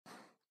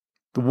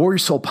The Warrior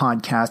Soul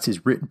podcast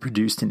is written,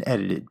 produced, and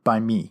edited by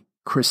me,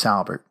 Chris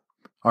Albert.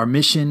 Our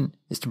mission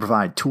is to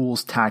provide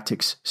tools,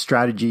 tactics,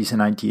 strategies,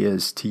 and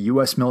ideas to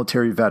U.S.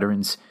 military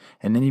veterans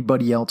and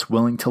anybody else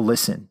willing to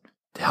listen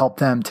to help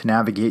them to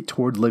navigate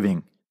toward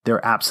living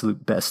their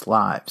absolute best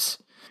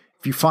lives.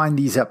 If you find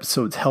these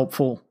episodes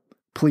helpful,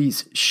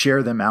 please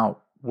share them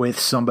out with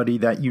somebody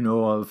that you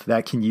know of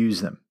that can use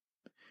them.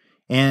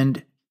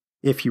 And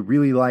if you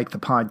really like the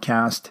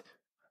podcast,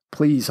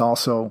 please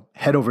also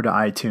head over to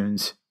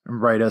iTunes and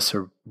write us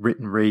a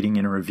written rating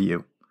and a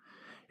review.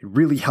 It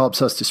really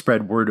helps us to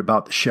spread word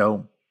about the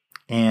show,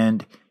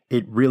 and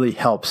it really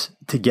helps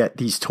to get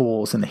these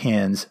tools in the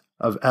hands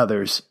of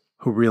others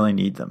who really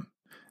need them.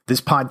 This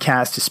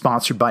podcast is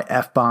sponsored by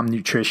F-Bomb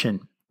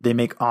Nutrition. They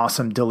make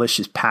awesome,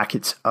 delicious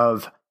packets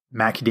of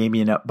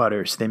macadamia nut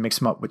butters. They mix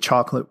them up with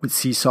chocolate, with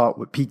sea salt,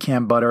 with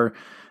pecan butter.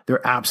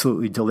 They're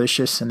absolutely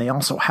delicious, and they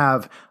also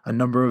have a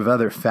number of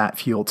other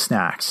fat-fueled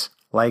snacks,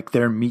 like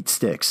their meat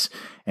sticks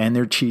and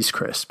their cheese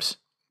crisps.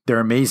 They're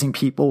amazing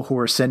people who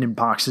are sending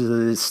boxes of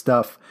this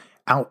stuff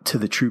out to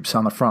the troops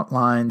on the front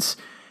lines,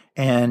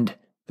 and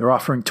they're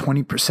offering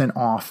 20%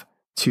 off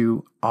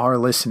to our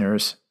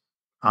listeners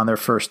on their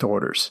first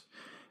orders.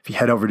 If you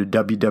head over to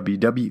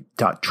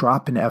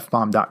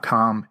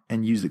www.dropinfbomb.com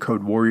and use the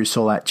code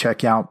WarriorSoul at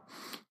checkout,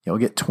 you'll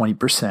get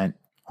 20%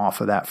 off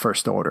of that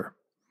first order.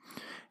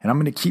 And I'm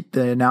going to keep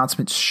the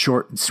announcements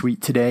short and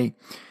sweet today.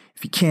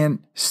 If you can,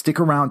 stick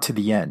around to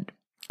the end.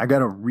 I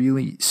got a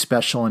really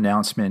special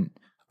announcement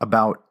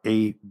about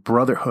a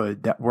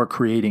brotherhood that we're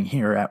creating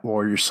here at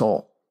Warrior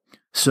Soul.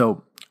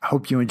 So I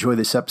hope you enjoy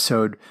this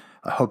episode.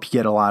 I hope you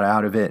get a lot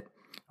out of it.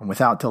 And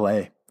without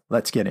delay,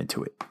 let's get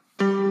into it.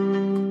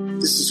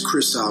 This is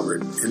Chris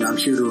Albert, and I'm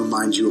here to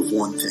remind you of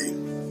one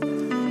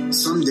thing.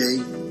 Someday,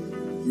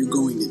 you're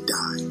going to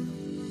die.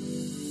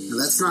 Now,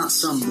 that's not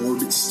some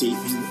morbid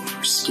statement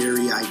or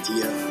scary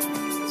idea.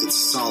 It's a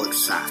solid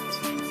fact.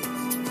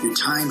 Your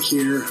time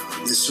here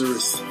on this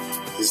earth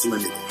is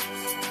limited.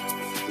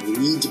 And you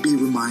need to be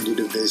reminded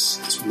of this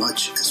as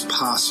much as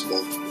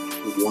possible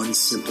for one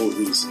simple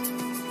reason: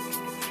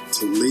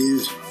 to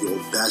live your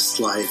best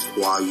life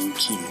while you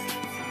can.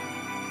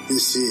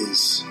 This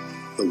is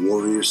the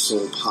Warrior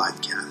Soul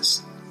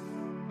Podcast.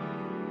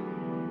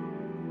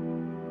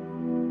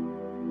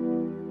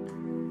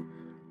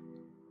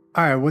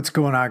 All right, what's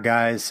going on,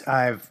 guys?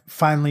 I've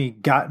finally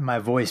gotten my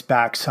voice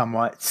back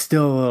somewhat. It's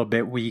still a little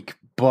bit weak,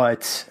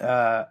 but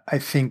I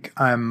think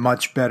I'm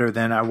much better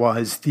than I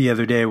was the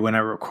other day when I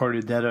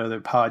recorded that other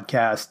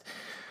podcast.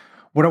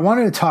 What I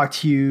wanted to talk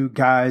to you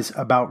guys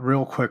about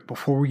real quick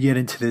before we get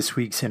into this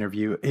week's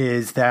interview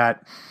is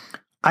that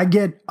I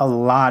get a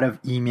lot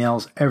of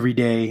emails every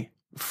day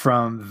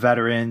from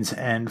veterans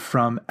and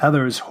from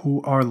others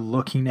who are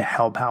looking to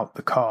help out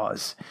the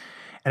cause.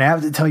 And I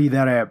have to tell you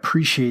that I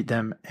appreciate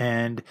them.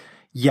 And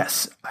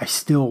yes, I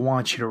still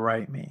want you to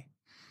write me.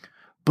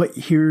 But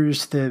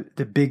here's the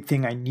big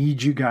thing I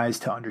need you guys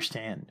to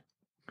understand.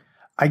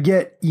 I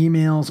get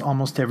emails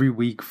almost every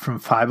week from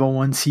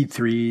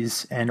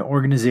 501c3s and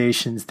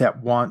organizations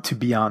that want to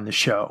be on the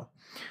show.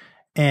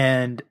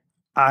 And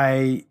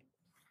I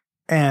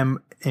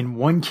am, in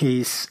one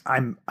case,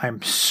 I'm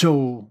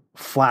so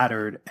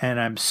flattered and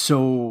I'm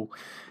so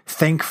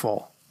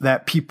thankful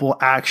that people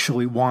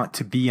actually want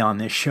to be on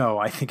this show.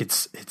 I think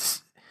it's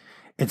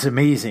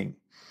amazing.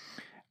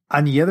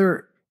 On the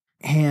other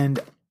hand,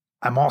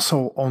 I'm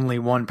also only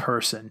one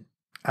person.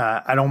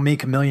 I don't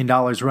make $1 million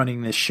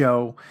running this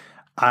show.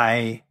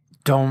 I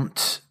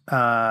don't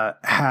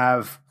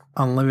have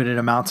unlimited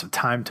amounts of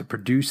time to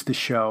produce the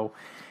show.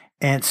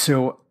 And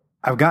so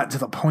I've gotten to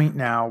the point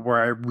now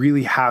where I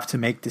really have to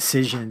make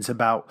decisions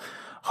about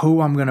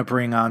who I'm going to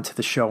bring onto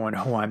the show and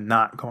who I'm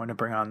not going to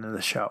bring onto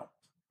the show.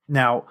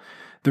 Now,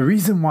 the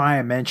reason why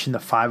I mentioned the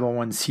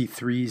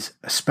 501c3s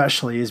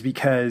especially is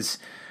because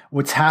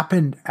what's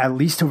happened, at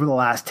least over the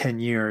last 10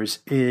 years,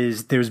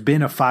 is there's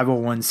been a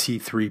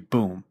 501c3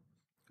 boom,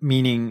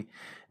 meaning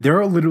there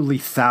are literally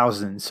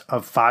thousands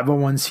of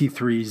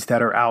 501c3s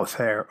that are out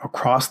there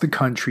across the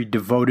country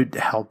devoted to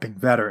helping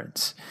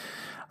veterans.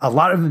 A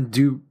lot of them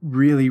do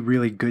really,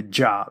 really good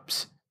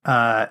jobs.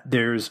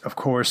 There's, of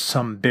course,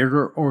 some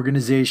bigger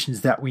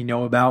organizations that we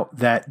know about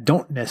that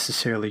don't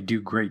necessarily do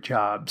great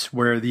jobs,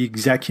 where the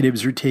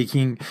executives are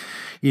taking,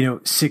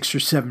 6 or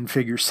 7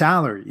 figure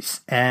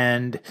salaries,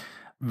 and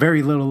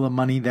very little of the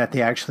money that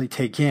they actually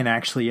take in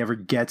actually ever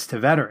gets to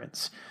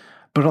veterans.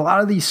 But a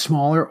lot of these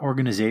smaller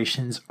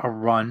organizations are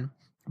run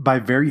by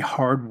very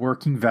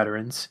hardworking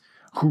veterans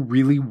who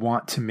really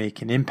want to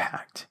make an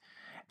impact.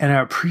 And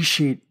I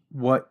appreciate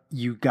what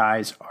you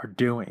guys are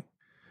doing.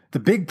 The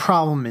big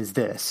problem is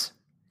this: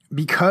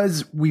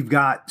 because we've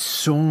got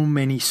so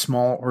many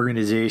small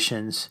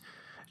organizations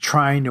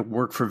trying to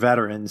work for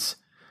veterans,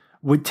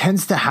 what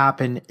tends to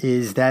happen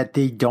is that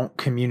they don't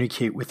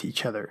communicate with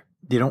each other.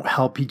 They don't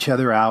help each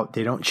other out.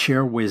 They don't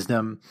share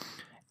wisdom.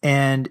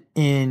 And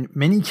in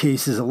many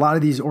cases, a lot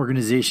of these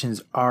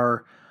organizations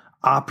are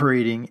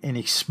operating in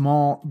a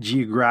small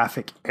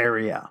geographic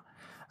area.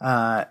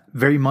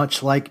 Very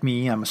much like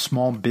me, I'm a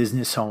small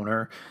business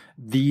owner.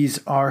 These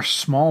are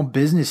small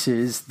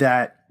businesses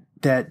that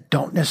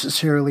don't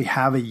necessarily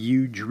have a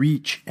huge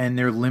reach, and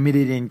they're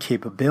limited in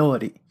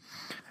capability.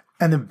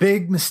 And the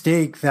big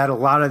mistake that a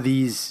lot of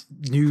these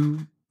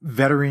new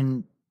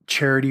veteran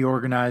charity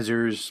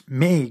organizers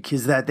make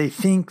is that they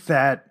think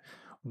that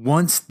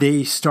once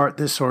they start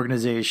this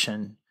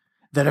organization,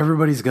 that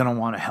everybody's going to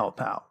want to help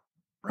out,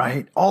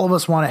 right? All of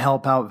us want to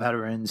help out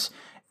veterans.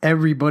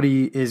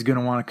 Everybody is going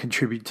to want to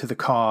contribute to the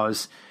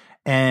cause.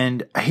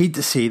 And I hate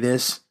to say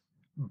this,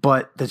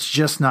 but that's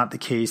just not the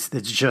case.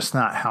 That's just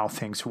not how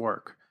things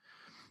work.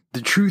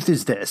 The truth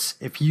is this: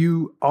 if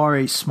you are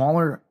a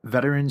smaller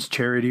veterans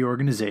charity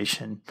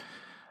organization,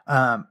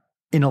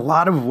 in a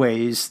lot of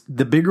ways,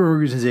 the bigger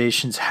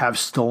organizations have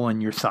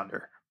stolen your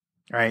thunder,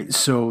 right?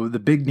 So the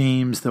big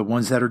names, the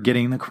ones that are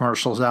getting the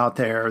commercials out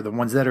there, the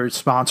ones that are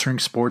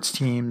sponsoring sports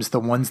teams, the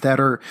ones that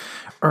are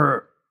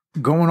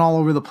going all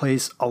over the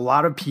place, a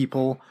lot of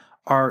people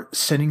are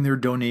sending their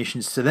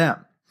donations to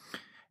them.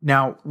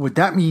 Now, what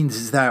that means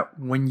is that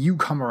when you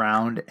come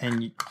around,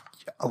 and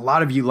a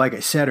lot of you, like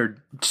I said,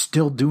 are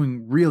still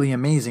doing really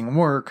amazing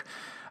work,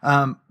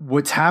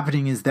 what's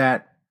happening is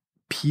that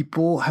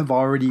people have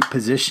already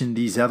positioned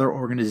these other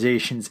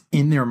organizations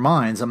in their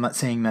minds. I'm not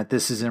saying that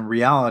this is in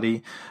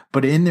reality,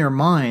 but in their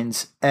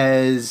minds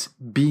as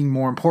being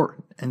more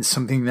important and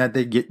something that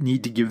they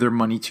need to give their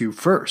money to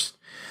first.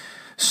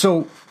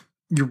 So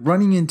you're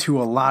running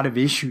into a lot of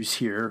issues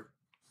here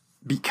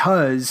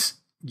because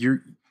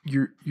you're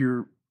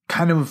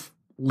kind of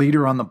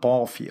later on the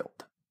ball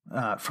field,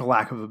 for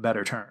lack of a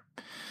better term.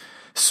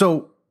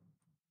 So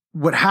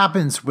what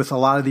happens with a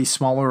lot of these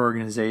smaller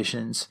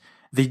organizations,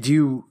 they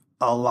do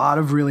a lot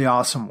of really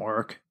awesome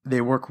work.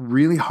 They work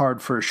really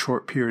hard for a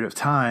short period of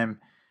time.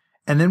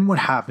 And then what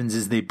happens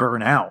is they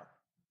burn out,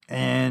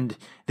 and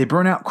they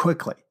burn out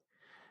quickly.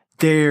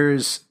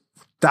 There's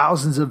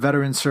thousands of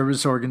veteran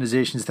service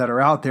organizations that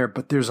are out there,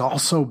 but there's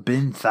also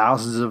been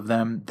thousands of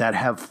them that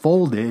have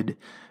folded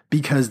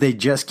because they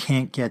just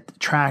can't get the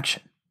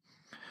traction.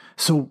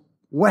 So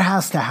what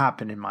has to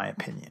happen, in my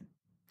opinion?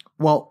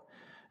 Well,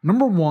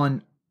 number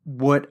one,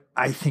 what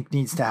I think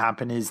needs to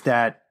happen is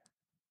that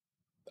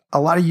a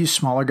lot of you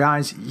smaller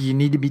guys, you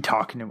need to be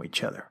talking to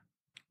each other,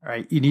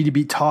 right? You need to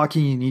be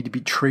talking. You need to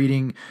be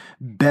trading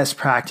best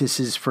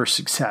practices for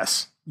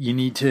success. You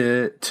need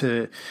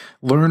to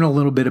learn a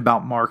little bit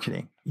about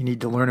marketing. You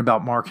need to learn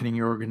about marketing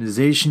your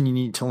organization. You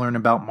need to learn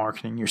about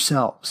marketing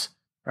yourselves,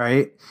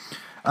 right?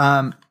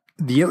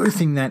 The other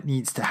thing that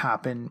needs to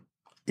happen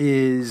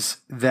is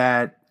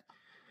that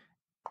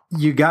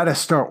you got to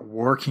start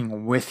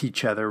working with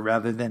each other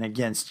rather than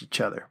against each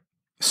other.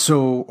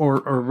 So, or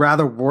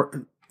rather,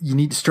 you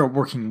need to start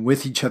working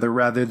with each other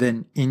rather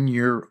than in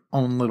your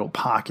own little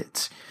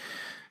pockets.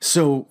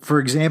 So, for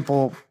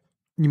example,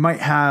 you might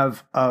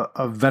have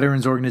a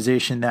veterans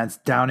organization that's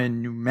down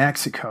in New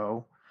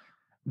Mexico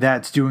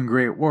that's doing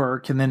great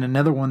work, and then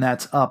another one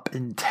that's up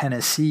in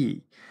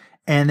Tennessee.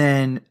 And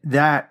then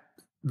that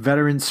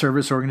veteran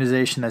service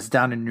organization that's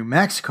down in New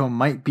Mexico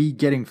might be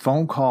getting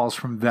phone calls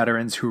from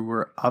veterans who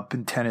were up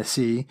in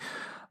Tennessee,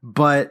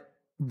 but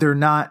they're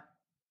not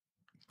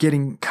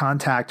getting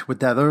contact with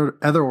that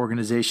other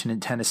organization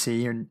in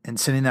Tennessee and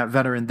sending that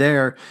veteran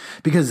there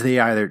because they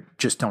either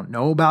just don't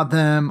know about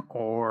them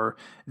or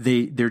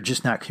they're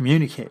just not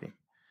communicating.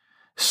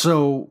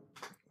 So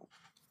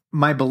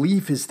my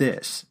belief is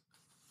this: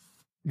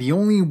 the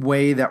only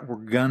way that we're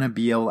going to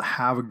be able to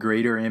have a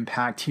greater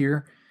impact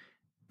here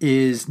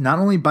is not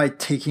only by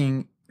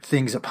taking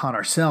things upon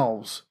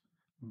ourselves,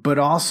 but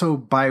also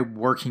by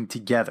working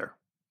together.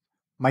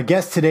 My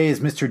guest today is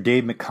Mr.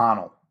 Dave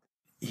McConnell.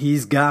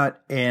 He's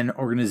got an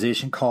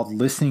organization called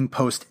Listening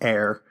Post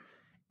Ayr,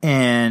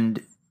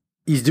 and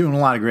he's doing a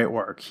lot of great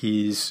work.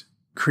 He's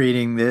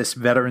creating this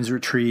veterans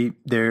retreat.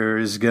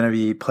 There's going to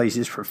be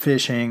places for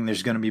fishing.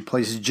 There's going to be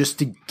places just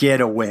to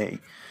get away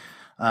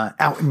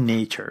out in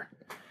nature.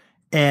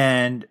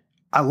 And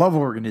I love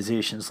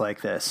organizations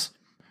like this.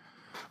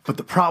 But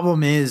the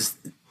problem is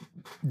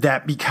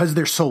that because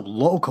they're so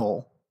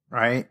local,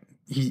 right?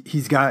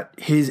 He's got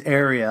his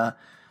area.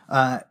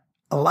 A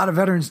lot of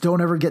veterans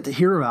don't ever get to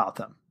hear about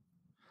them.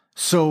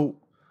 So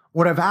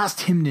what I've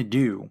asked him to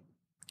do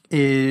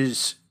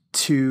is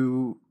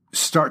to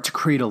start to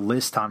create a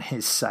list on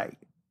his site.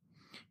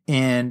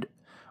 And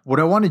what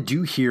I want to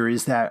do here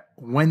is that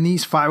when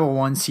these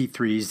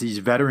 501c3s, these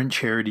veteran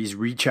charities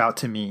reach out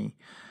to me,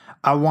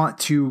 I want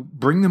to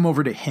bring them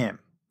over to him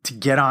to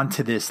get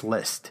onto this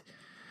list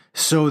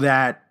so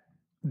that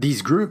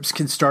these groups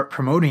can start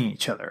promoting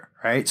each other,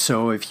 right?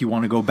 So if you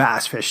want to go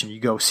bass fishing, you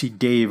go see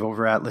Dave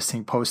over at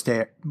Listening Post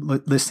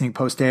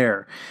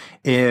Ayr.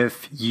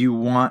 If you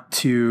want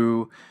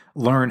to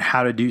learn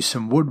how to do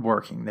some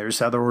woodworking,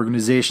 there's other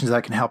organizations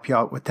that can help you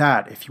out with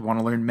that. If you want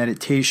to learn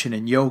meditation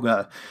and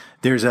yoga,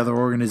 there's other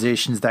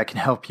organizations that can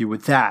help you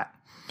with that.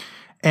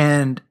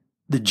 And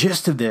the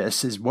gist of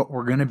this is what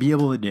we're going to be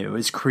able to do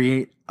is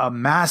create a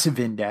massive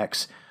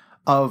index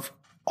of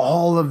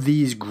all of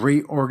these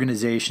great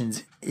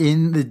organizations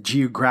in the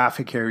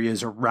geographic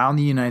areas around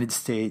the United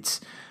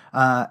States,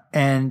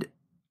 and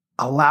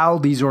allow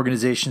these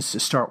organizations to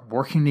start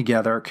working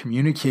together,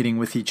 communicating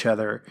with each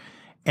other,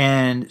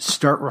 and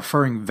start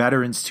referring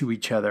veterans to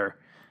each other.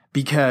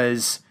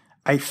 Because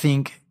I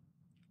think,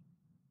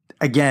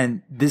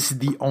 again, this is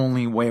the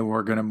only way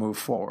we're going to move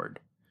forward,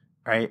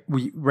 right?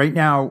 Right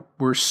now,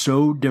 we're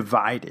so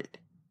divided.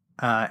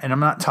 And I'm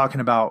not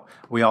talking about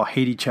we all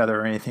hate each other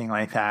or anything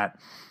like that,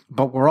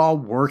 but we're all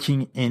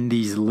working in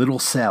these little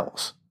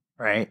cells,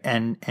 right?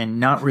 And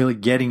not really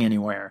getting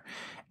anywhere.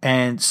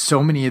 And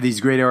so many of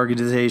these great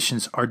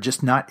organizations are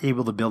just not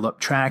able to build up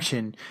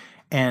traction.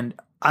 And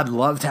I'd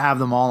love to have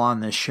them all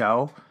on this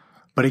show.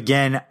 But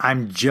again,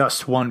 I'm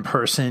just one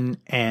person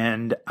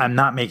and I'm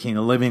not making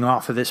a living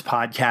off of this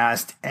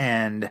podcast.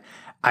 And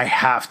I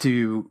have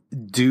to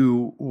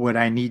do what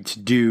I need to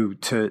do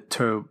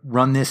to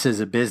run this as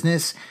a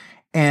business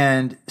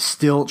and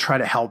still try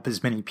to help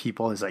as many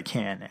people as I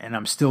can. And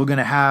I'm still going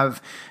to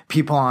have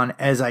people on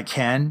as I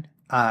can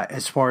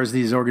as far as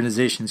these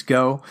organizations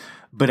go.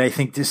 But I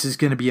think this is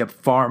going to be a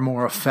far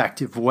more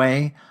effective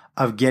way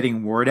of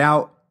getting word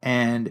out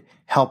and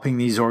helping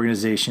these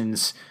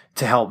organizations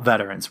to help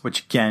veterans,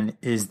 which again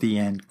is the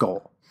end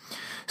goal.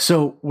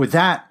 So with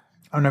that,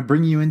 I'm going to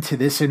bring you into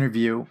this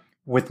interview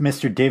with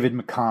Mr. David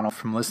McConnell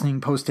from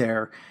Listening Post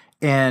Ayr.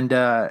 And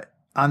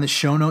on the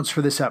show notes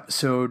for this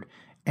episode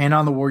and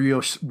on the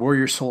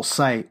Warrior Soul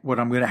site, what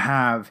I'm going to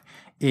have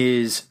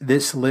is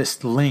this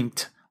list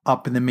linked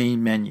up in the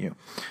main menu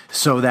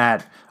so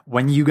that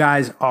when you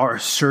guys are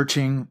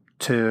searching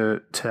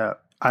to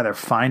either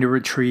find a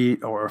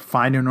retreat or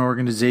find an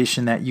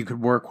organization that you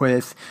could work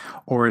with,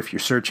 or if you're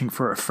searching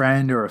for a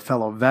friend or a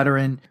fellow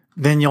veteran,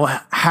 then you'll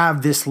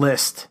have this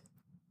list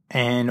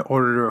in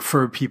order to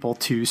refer people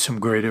to some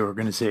great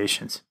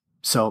organizations.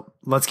 So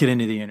let's get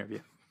into the interview.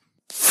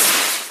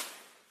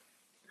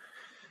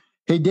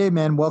 Hey, Dave,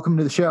 man, welcome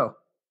to the show.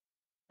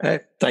 Hey,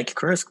 thank you,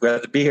 Chris.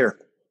 Glad to be here.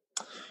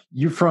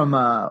 You're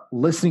from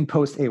Listening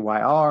Post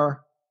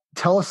Ayr.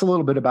 Tell us a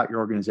little bit about your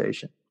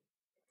organization.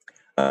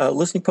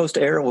 Listening Post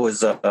Ayr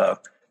was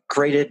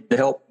created to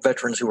help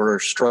veterans who are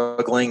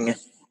struggling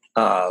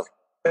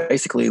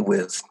basically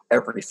with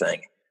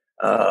everything.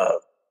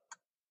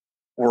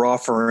 We're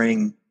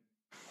offering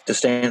the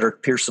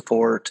standard peer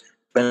support,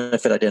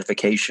 benefit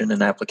identification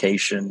and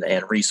application,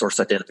 and resource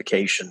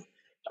identification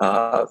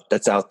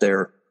that's out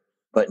there.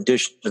 But in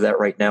addition to that,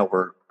 right now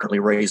we're currently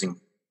raising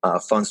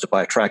funds to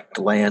buy a tract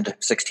of land,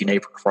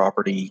 16-acre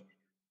property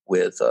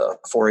with a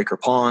 4-acre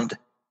pond.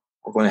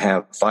 We're going to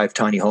have 5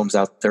 tiny homes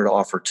out there to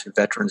offer to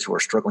veterans who are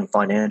struggling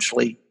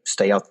financially.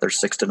 Stay out there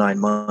 6 to 9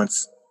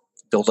 months,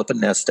 build up a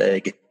nest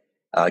egg,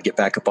 get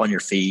back up on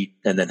your feet,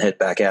 and then head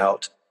back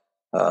out.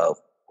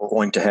 We're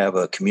going to have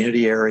a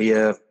community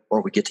area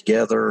where we get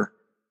together,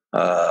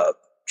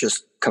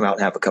 just come out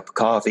and have a cup of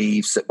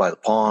coffee, sit by the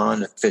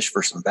pond, fish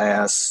for some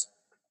bass.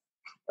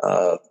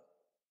 The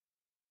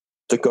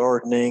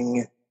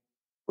gardening,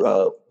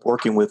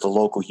 working with the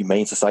local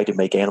humane society to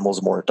make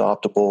animals more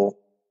adoptable,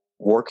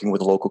 working with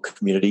the local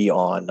community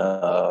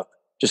on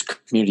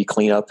just community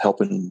cleanup,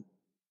 helping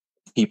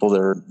people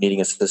that are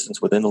needing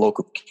assistance within the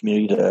local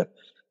community to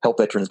help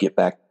veterans get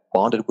back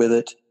bonded with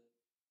it.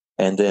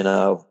 And then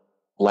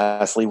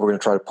lastly, we're going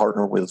to try to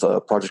partner with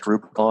Project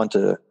Rubicon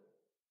to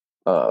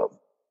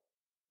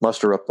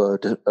muster up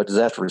a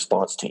disaster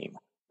response team,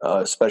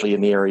 especially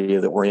in the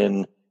area that we're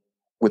in.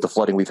 With the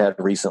flooding we've had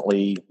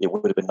recently, it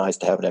would have been nice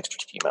to have an extra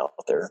team out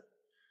there.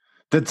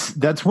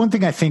 That's one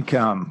thing I think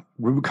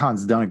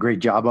Rubicon's done a great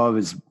job of,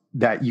 is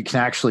that you can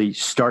actually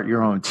start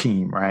your own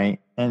team, right?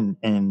 And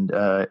in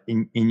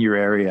your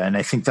area, and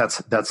I think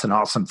that's an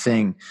awesome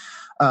thing.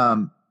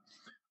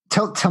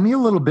 Tell me a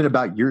little bit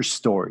about your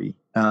story.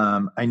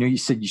 I know you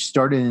said you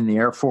started in the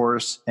Air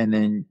Force and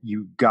then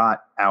you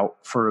got out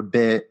for a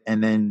bit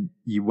and then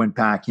you went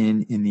back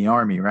in the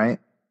Army, right?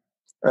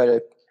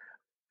 Right.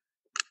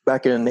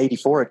 Back in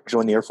 '84, I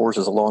joined the Air Force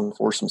as a law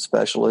enforcement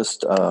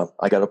specialist.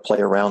 I got to play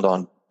around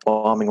on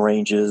bombing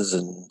ranges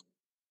and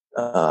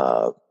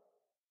got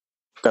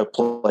to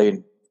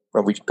play.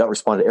 We got to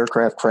respond to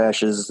aircraft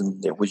crashes,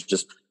 and it was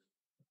just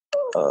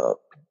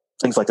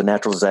things like the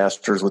natural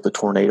disasters with the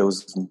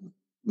tornadoes and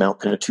Mount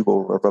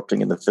Pinatubo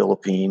erupting in the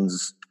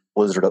Philippines,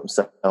 blizzard up in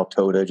South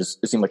Dakota.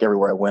 It seemed like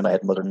everywhere I went, I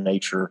had Mother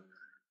Nature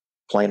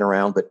playing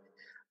around. But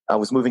I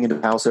was moving into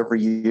the house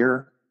every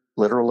year,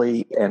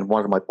 literally, and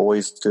wanted my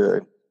boys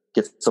to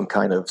get some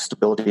kind of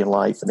stability in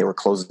life, and they were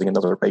closing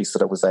another base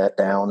that I was at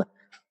down.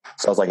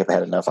 So I was like, I've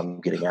had enough,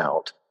 I'm getting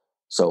out.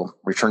 So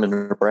returned to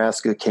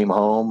Nebraska, came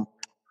home.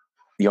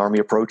 The Army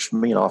approached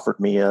me and offered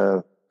me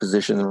a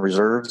position in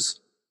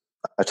reserves.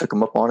 I took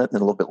them up on it, and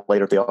then a little bit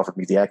later they offered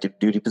me the active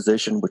duty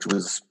position, which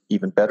was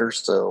even better.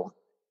 So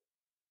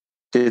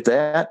did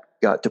that,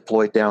 got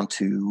deployed down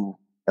to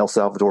El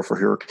Salvador for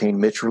Hurricane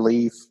Mitch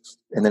relief,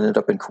 and then ended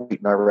up in Kuwait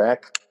and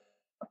Iraq.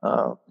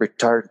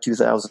 Retired in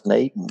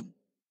 2008 and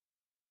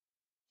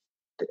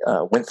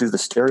went through the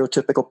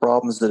stereotypical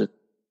problems that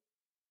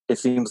it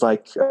seems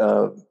like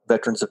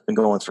veterans have been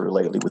going through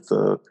lately, with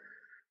the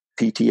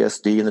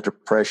PTSD and the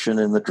depression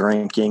and the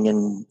drinking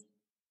and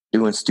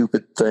doing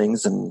stupid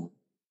things and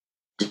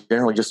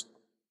generally just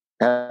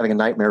having a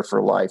nightmare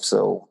for life.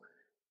 So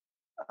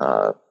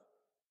I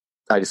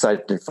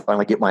decided to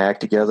finally get my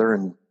act together,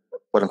 and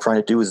what I'm trying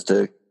to do is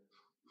to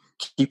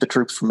keep the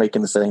troops from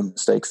making the same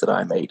mistakes that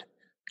I made.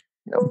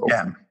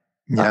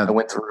 I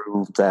went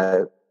through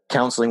that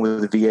counseling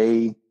with the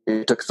VA.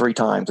 It took 3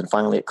 times, and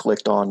finally it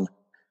clicked on,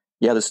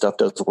 this stuff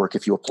does work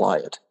if you apply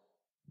it.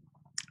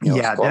 So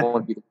I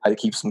want to be the guy that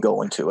keeps them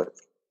going to it.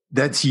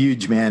 That's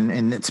huge, man.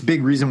 And it's a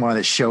big reason why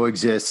the show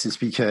exists is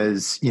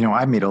because,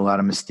 I made a lot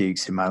of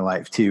mistakes in my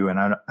life too. And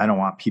I don't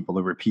want people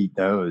to repeat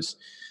those.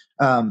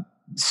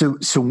 So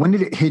when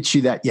did it hit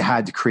you that you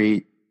had to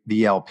create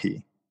the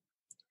LP?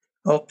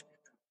 Well,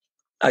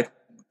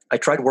 I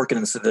tried working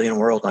in the civilian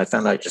world, and I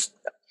found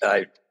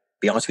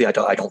be honest with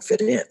you, I don't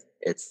fit in.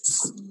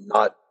 It's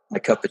not my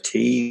cup of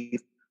tea.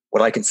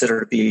 What I consider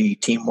to be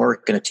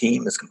teamwork in a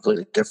team is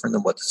completely different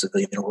than what the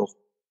civilian world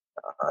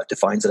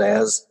defines it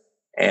as.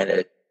 And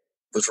it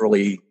was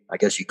really, I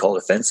guess you call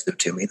it offensive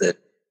to me that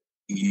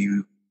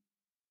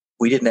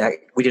we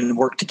didn't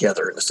work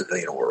together in the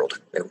civilian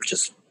world. It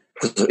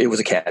was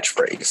a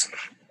catchphrase.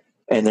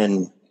 And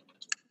then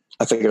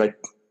I figured I'd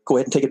go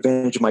ahead and take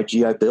advantage of my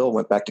GI Bill,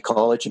 went back to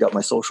college and got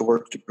my social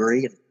work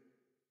degree, and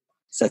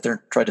sat there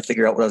and tried to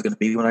figure out what I was going to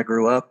be when I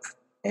grew up,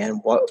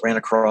 and ran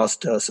across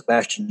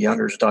Sebastian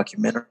Junger's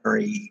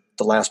documentary,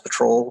 The Last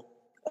Patrol,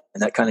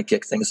 and that kind of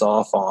kicked things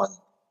off on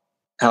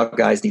how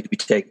guys need to be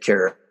taken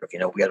care of.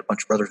 We had a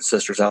bunch of brothers and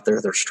sisters out there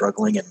that are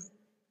struggling, and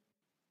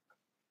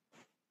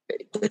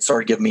it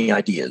started giving me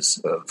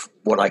ideas of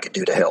what I could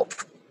do to help.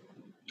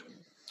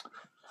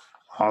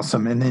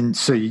 Awesome. And then,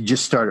 so you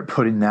just started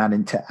putting that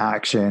into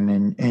action,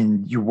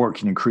 and you're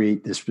working to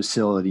create this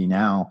facility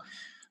now.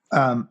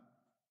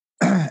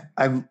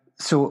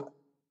 So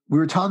we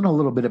were talking a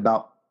little bit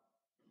about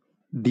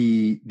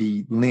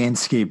the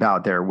landscape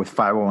out there with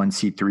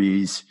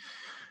 501c3s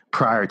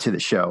prior to the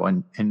show.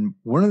 And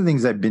one of the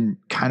things I've been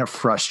kind of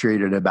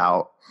frustrated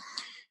about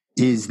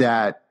is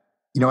that,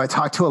 I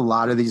talk to a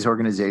lot of these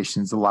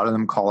organizations, a lot of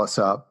them call us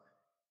up,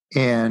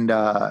 and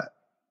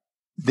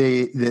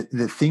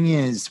the thing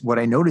is, what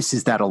I notice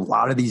is that a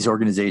lot of these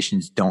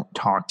organizations don't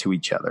talk to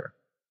each other.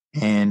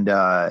 And,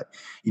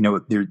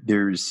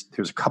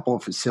 there's a couple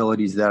of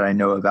facilities that I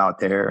know of out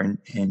there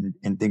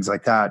and things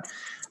like that.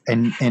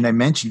 And I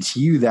mentioned to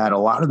you that a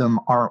lot of them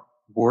aren't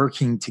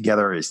working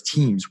together as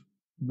teams.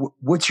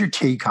 What's your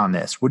take on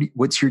this?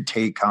 What's your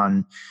take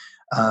on,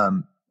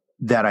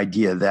 that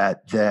idea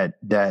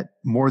that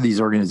more of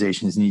these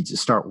organizations need to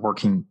start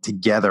working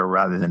together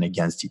rather than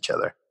against each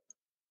other?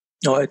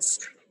 No,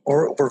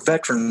 we're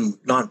veteran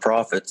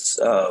nonprofits.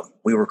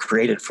 We were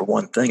created for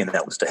one thing, and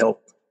that was to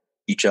help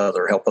each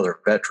other, help other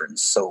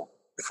veterans. So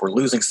if we're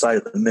losing sight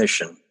of the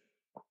mission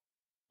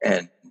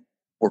and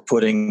we're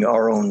putting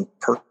our own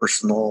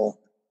personal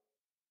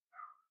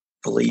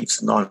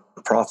beliefs and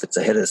nonprofits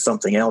ahead of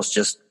something else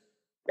just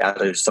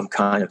out of some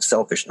kind of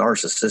selfish,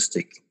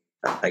 narcissistic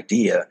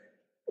idea,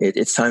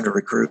 it's time to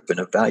regroup and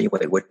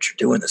evaluate what you're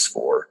doing this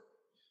for.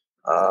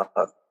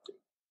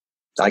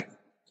 I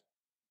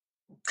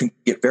can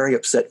get very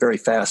upset very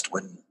fast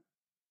when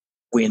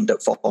we end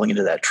up falling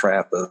into that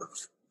trap of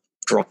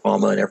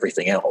drama and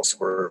everything else,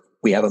 where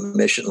we have a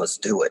mission, let's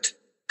do it.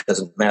 It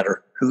doesn't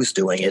matter who's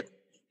doing it,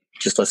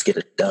 just let's get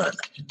it done.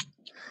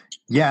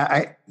 Yeah,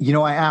 I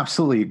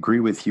absolutely agree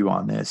with you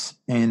on this.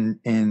 And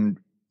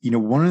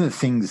one of the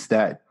things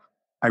that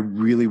I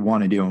really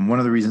want to do, and one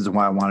of the reasons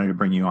why I wanted to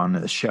bring you on to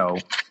the show,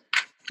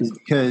 is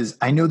because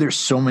I know there's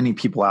so many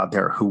people out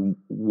there who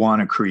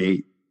want to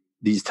create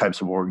these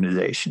types of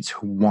organizations,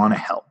 who want to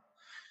help.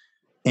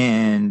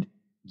 And,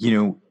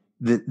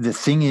 the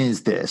thing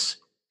is this,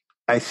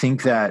 I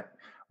think that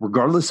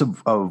regardless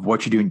of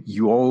what you're doing,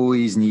 you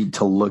always need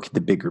to look at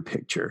the bigger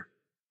picture,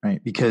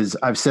 right? Because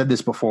I've said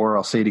this before,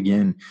 I'll say it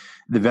again.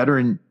 The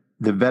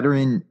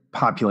veteran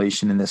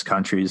population in this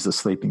country is the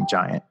sleeping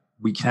giant.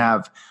 We can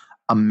have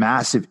a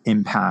massive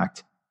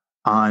impact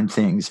on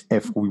things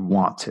if we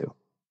want to,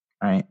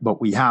 right? But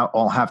we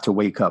all have to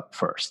wake up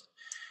first.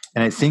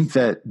 And I think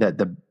that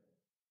the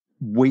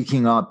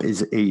waking up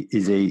is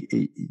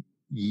a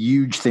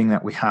huge thing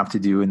that we have to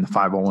do in the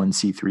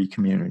 501c3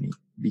 community,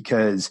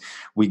 because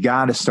we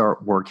got to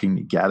start working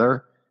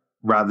together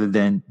rather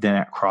than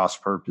at cross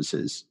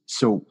purposes.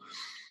 So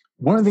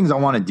one of the things I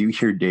want to do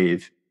here,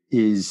 Dave,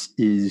 is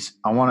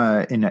I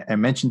want to, and I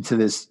mentioned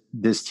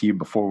this to you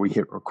before we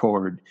hit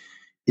record,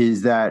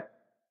 is that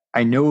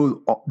I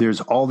know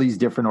there's all these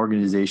different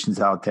organizations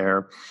out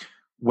there.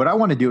 What I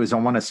want to do is I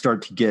want to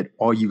start to get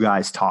all you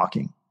guys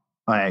talking,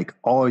 like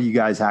all of you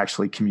guys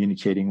actually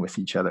communicating with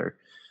each other.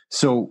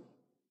 So,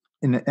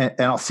 and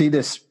I'll say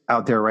this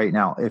out there right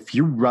now. If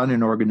you run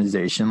an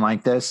organization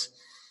like this,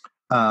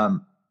 I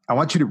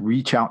want you to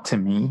reach out to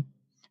me.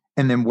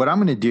 And then what I'm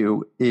going to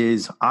do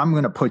is I'm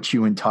going to put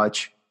you in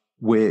touch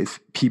with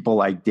people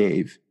like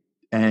Dave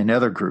and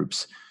other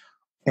groups.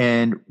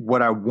 And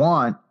what I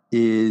want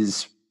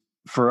is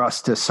for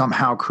us to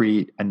somehow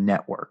create a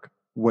network,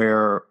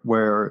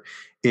 where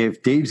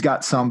if Dave's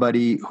got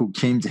somebody who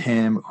came to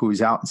him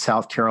who's out in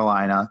South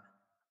Carolina,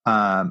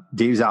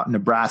 Dave's out in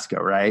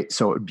Nebraska, right?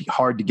 So it'd be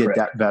hard to get Correct.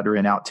 that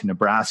veteran out to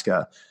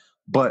Nebraska.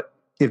 But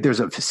if there's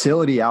a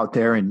facility out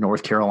there in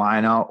North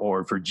Carolina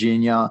or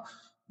Virginia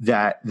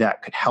that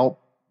could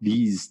help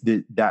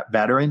that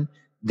veteran,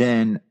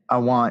 then I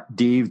want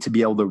Dave to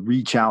be able to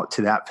reach out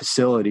to that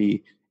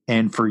facility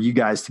and for you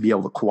guys to be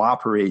able to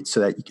cooperate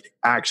so that you can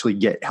actually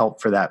get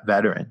help for that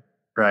veteran,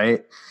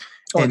 right?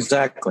 Oh,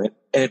 exactly.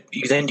 And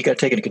then you got to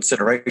take into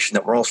consideration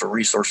that we're also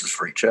resources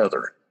for each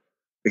other.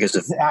 Because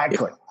if my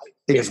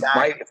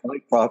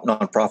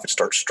nonprofit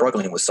starts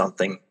struggling with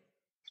something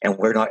and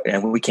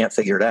we can't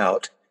figure it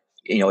out,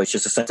 it's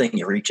just the same thing.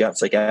 You reach out and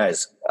say,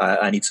 guys,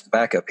 I need some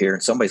backup here.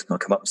 And somebody's going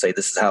to come up and say,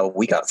 this is how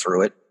we got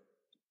through it.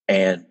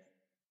 And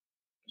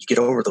you get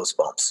over those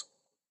bumps.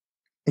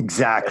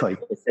 Exactly.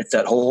 It's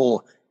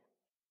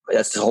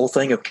that's the whole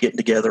thing of getting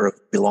together, of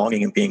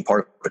belonging and being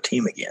part of a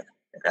team again.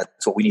 And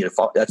that's what we need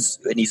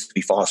it needs to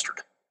be fostered.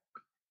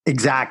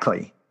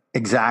 Exactly.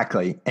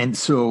 And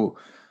so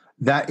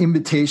that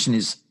invitation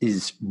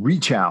is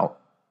reach out.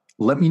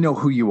 Let me know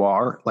who you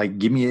are. Like,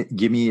 give me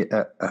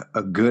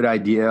a good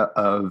idea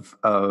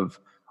of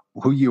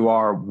who you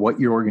are, what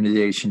your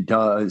organization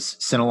does.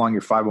 Send along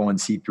your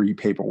 501c3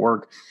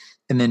 paperwork.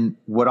 And then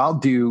what I'll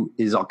do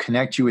is I'll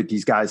connect you with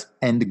these guys.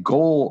 And the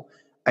goal,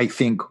 I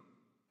think,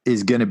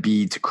 is going to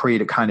be to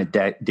create a kind of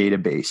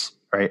database,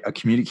 right? A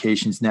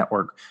communications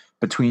network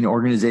between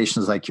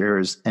organizations like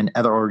yours and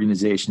other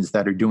organizations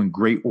that are doing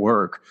great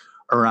work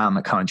around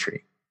the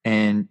country.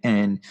 And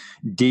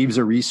Dave's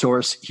a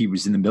resource. He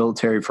was in the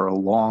military for a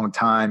long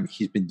time.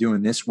 He's been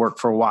doing this work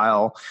for a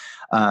while,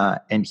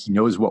 and he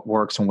knows what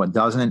works and what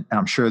doesn't. And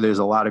I'm sure there's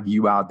a lot of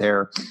you out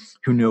there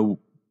who know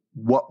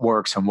what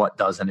works and what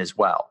doesn't as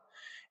well.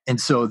 And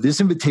so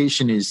this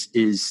invitation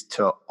is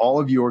to all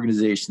of you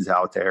organizations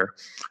out there.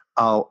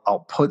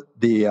 I'll put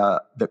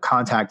the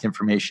contact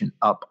information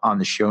up on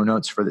the show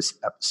notes for this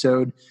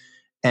episode.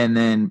 And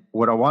then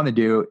what I want to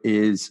do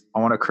is I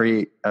want to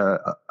create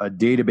a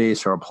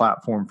database or a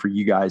platform for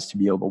you guys to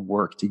be able to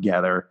work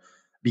together,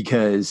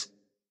 because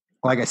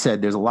like I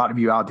said, there's a lot of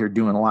you out there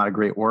doing a lot of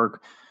great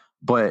work,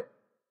 but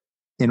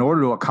in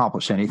order to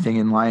accomplish anything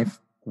in life,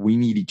 we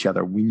need each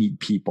other. We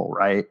need people,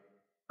 right?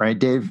 Right,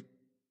 Dave?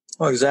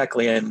 Oh,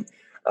 exactly. And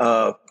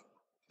off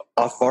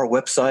our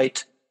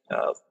website,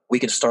 we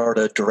can start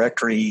a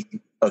directory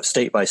of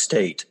state by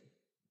state,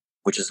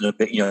 which is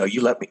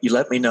you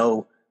let me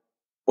know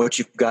what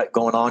you've got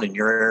going on in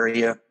your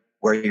area,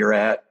 where you're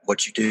at,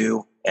 what you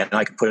do, and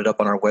I can put it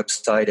up on our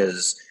website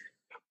as,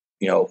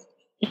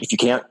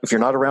 if you're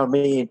not around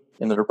me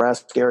in the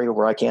Nebraska area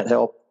where I can't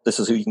help, this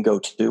is who you can go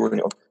to.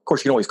 And, of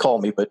course, you can always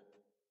call me, but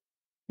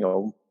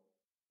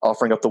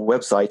offering up the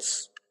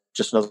website's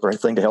just another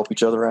thing to help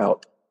each other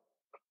out.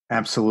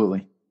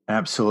 Absolutely.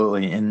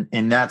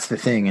 And that's the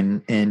thing.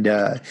 And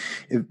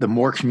the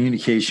more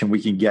communication we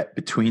can get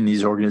between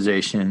these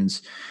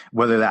organizations,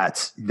 whether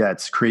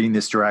that's creating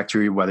this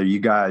directory, whether you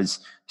guys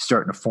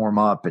starting to form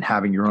up and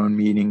having your own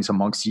meetings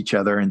amongst each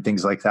other and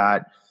things like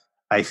that,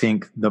 I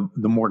think the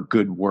more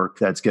good work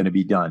that's going to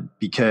be done,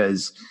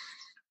 because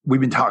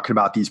we've been talking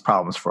about these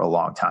problems for a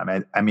long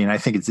time. I mean, I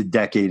think it's a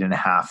decade and a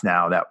half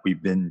now that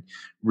we've been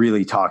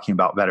really talking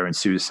about veteran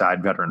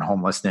suicide, veteran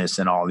homelessness,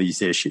 and all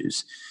these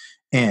issues.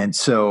 And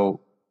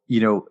so,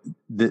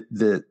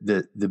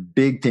 the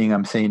big thing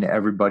I'm saying to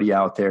everybody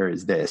out there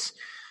is this: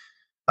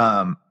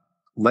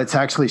 let's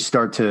actually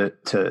start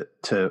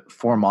to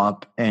form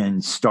up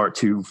and start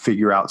to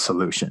figure out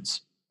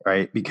solutions,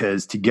 right?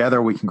 Because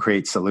together we can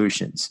create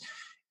solutions.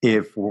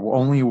 If we're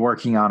only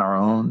working on our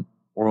own,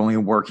 we're only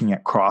working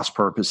at cross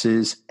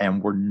purposes,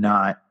 and we're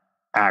not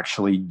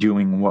actually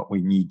doing what we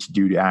need to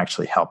do to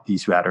actually help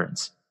these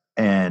veterans,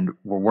 and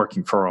we're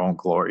working for our own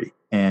glory.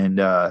 And,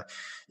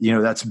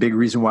 that's a big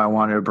reason why I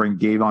wanted to bring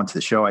Dave onto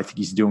the show. I think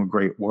he's doing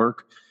great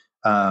work.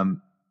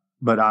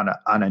 But on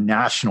a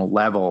national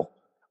level,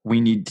 we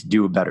need to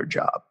do a better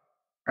job.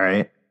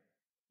 Right.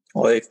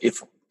 Well,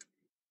 if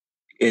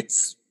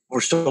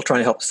we're still trying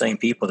to help the same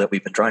people that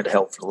we've been trying to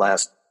help for the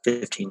last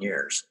 15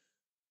 years.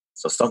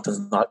 So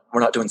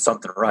we're not doing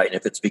something right. And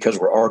if it's because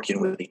we're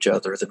arguing with each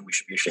other, then we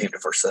should be ashamed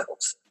of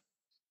ourselves.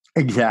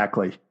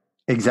 Exactly.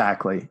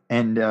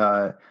 And,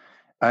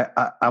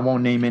 I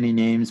won't name any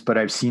names, but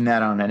I've seen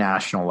that on a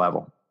national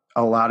level.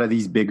 A lot of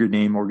these bigger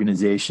name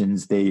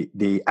organizations,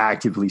 they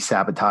actively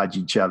sabotage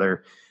each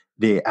other.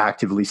 They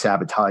actively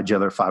sabotage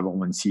other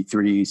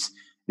 501c3s.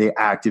 They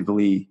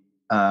actively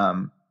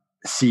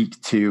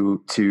seek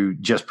to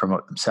just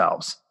promote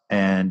themselves.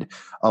 And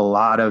a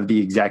lot of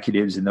the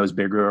executives in those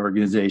bigger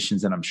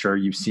organizations, and I'm sure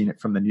you've seen it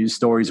from the news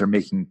stories, are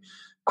making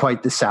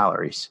quite the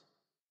salaries,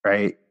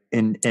 right?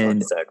 And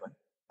exactly.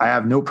 I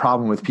have no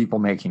problem with people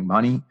making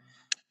money.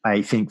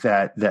 I think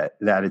that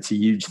it's a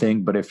huge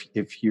thing. But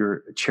if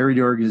you're a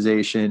charity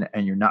organization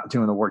and you're not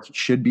doing the work you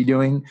should be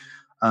doing,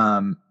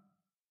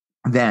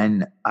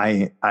 then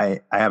I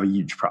have a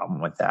huge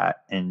problem with that.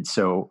 And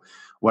so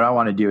what I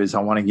want to do is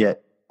I want to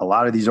get a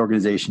lot of these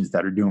organizations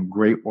that are doing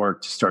great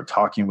work to start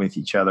talking with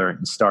each other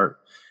and start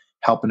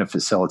helping to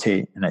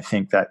facilitate. And I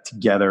think that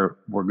together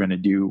we're going to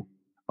do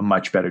a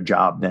much better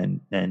job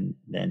than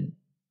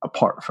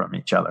apart from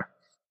each other.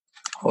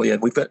 Oh yeah,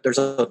 there's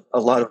a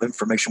lot of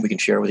information we can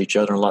share with each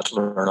other, and a lot to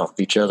learn off of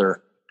each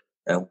other,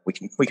 and we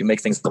can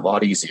make things a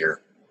lot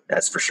easier.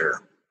 That's for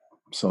sure.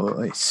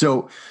 Absolutely.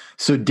 So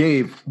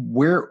Dave,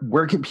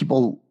 where can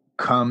people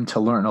come to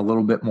learn a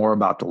little bit more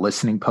about the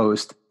Listening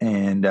Post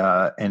and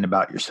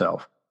about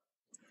yourself?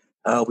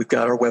 We've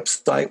got our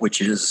website, which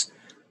is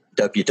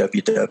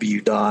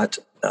www.lpayr.org.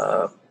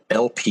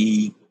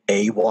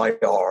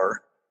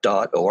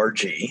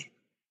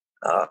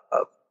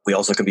 We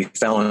also can be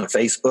found on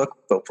Facebook,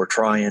 but we're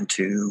trying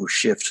to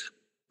shift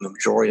the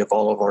majority of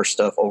all of our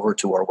stuff over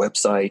to our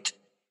website.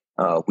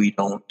 We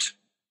don't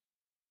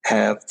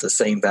have the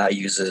same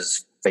values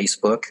as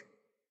Facebook.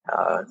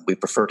 We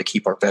prefer to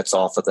keep our vets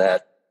off of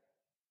that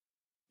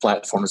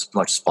platform as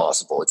much as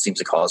possible. It seems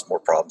to cause more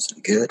problems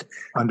than good.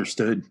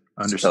 Understood.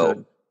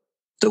 So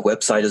the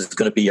website is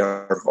going to be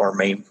our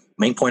main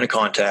point of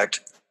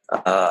contact.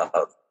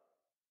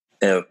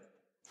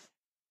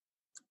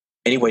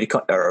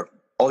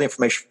 All the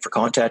information for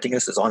contacting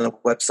us is on the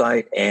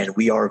website, and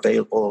we are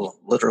available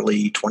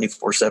literally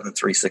 24/7,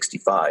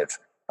 365.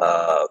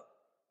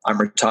 I'm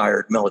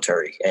retired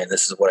military, and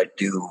this is what I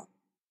do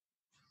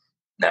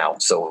now.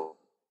 So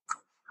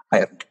I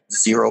have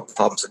zero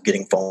problems of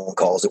getting phone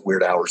calls at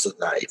weird hours of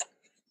the night.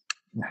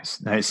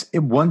 Nice.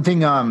 One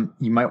thing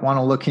you might want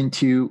to look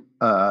into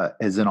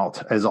as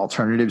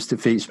alternatives to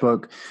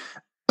Facebook,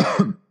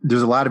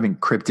 there's a lot of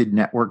encrypted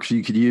networks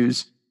you could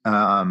use,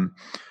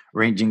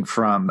 ranging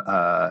from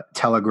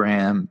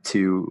Telegram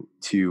to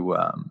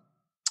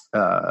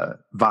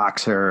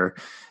Voxer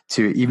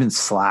to even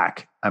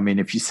Slack. I mean,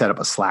 if you set up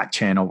a Slack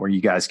channel where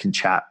you guys can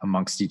chat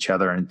amongst each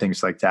other and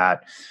things like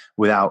that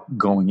without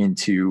going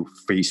into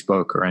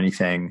Facebook or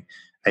anything,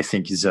 I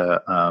think it's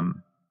a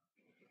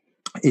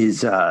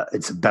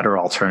better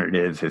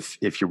alternative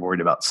if you're worried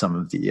about some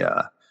of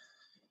the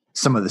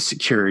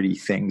security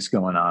things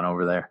going on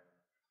over there.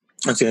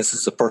 I think this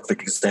is a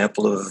perfect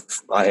example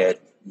of I had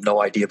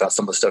no idea about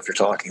some of the stuff you're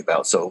talking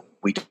about. So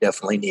we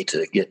definitely need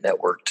to get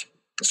networked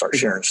and start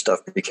sharing stuff,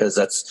 because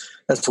that's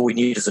what we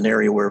need, is an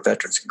area where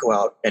veterans can go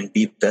out and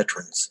be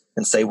veterans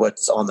and say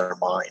what's on their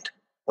mind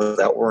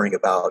without worrying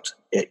about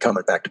it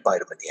coming back to bite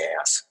them in the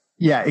ass.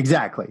 Yeah,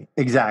 exactly.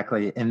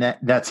 And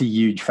that's a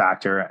huge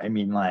factor. I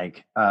mean,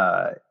 like,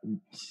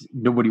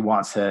 nobody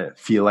wants to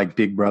feel like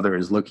Big Brother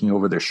is looking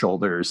over their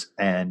shoulders,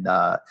 and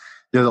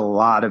there's a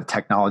lot of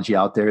technology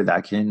out there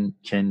that can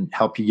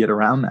help you get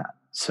around that.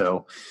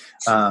 So,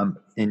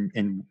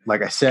 and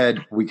like I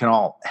said, we can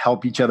all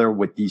help each other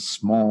with these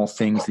small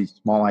things, these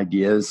small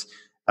ideas,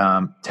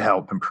 to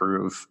help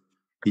improve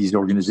these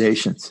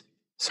organizations.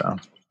 So,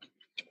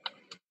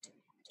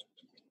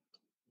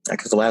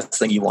 because the last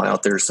thing you want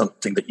out there is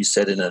something that you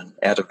said in an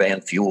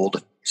Ativan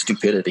fueled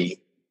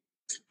stupidity.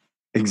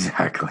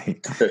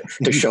 Exactly.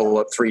 to show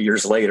up 3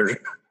 years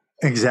later.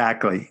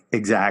 Exactly.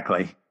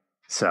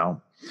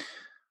 So,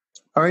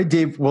 all right,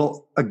 Dave.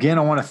 Well, again,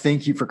 I want to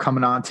thank you for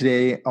coming on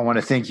today. I want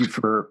to thank you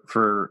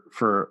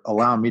for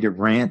allowing me to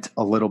rant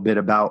a little bit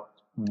about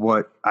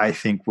what I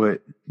think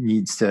what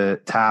needs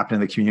to happen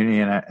in the community.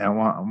 And I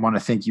want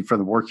to thank you for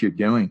the work you're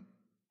doing.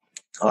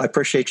 I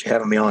appreciate you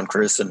having me on,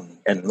 Chris.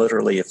 And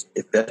literally, if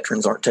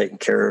veterans aren't taking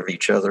care of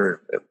each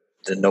other,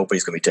 then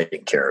nobody's going to be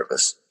taking care of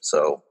us.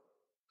 So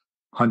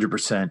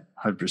 100%.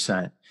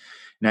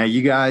 Now,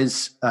 you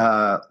guys,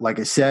 like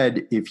I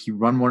said, if you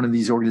run one of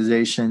these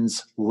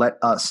organizations, let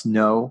us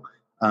know.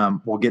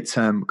 We'll get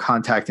some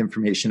contact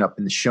information up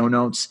in the show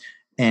notes,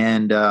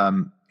 and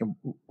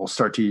we'll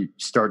start to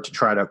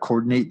try to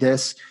coordinate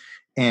this,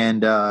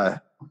 and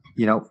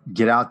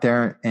get out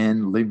there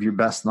and live your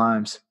best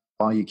lives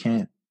while you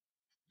can.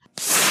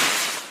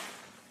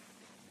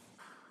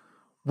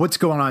 What's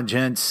going on,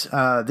 gents?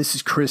 This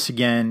is Chris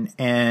again,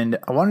 and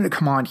I wanted to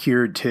come on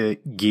here to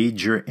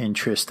gauge your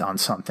interest on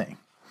something.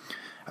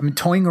 I've been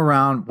toying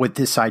around with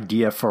this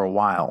idea for a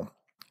while,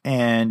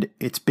 and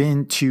it's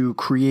been to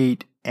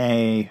create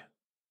a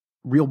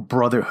real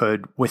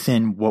brotherhood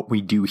within what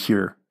we do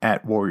here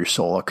at Warrior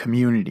Soul, a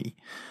community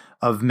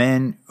of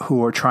men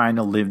who are trying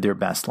to live their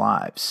best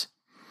lives.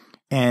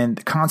 And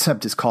the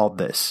concept is called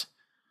this: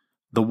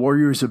 the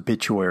Warriors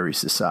Obituary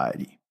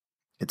Society.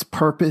 Its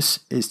purpose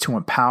is to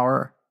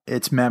empower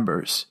its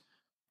members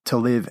to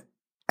live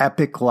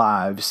epic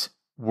lives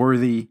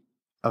worthy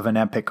of an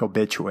epic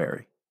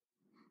obituary.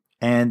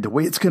 And the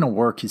way it's going to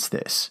work is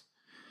this: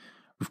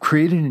 we've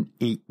created an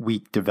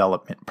 8-week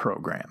development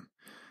program.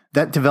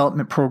 That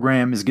development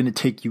program is going to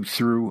take you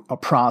through a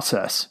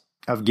process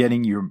of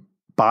getting your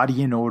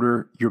body in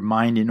order, your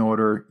mind in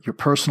order, your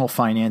personal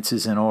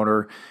finances in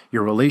order,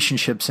 your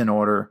relationships in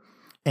order.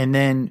 And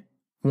then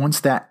once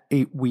that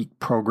 8-week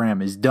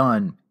program is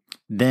done,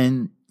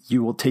 then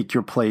you will take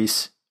your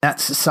place. That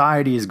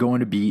society is going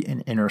to be an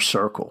inner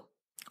circle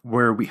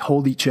where we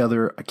hold each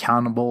other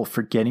accountable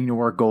for getting to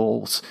our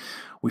goals,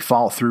 We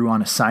follow through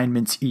on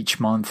assignments each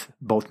month,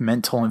 both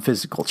mental and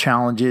physical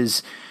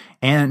challenges,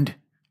 and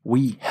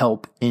we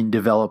help in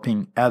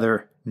developing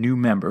other new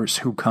members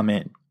who come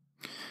in.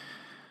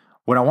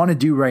 What I want to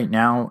do right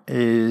now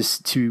is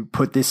to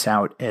put this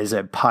out as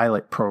a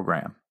pilot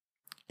program.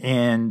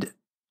 And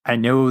I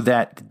know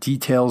that the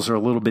details are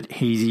a little bit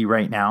hazy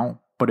right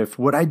now, but if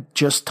what I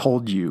just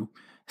told you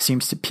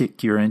seems to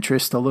pique your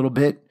interest a little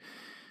bit,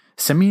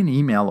 send me an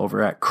email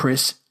over at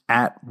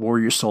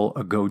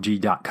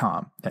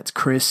chris@warriorsoulagoge.com. That's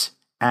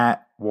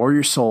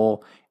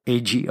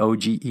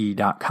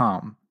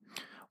chris@warriorsoulagoge.com.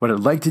 What I'd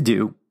like to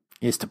do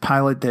is to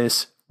pilot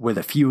this with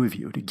a few of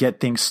you to get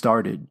things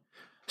started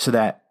so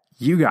that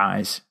you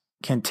guys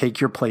can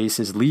take your place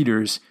as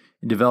leaders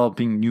in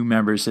developing new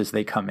members as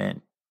they come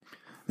in.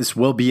 This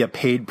will be a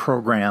paid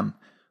program,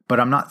 but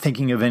I'm not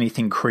thinking of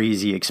anything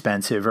crazy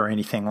expensive or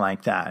anything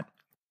like that.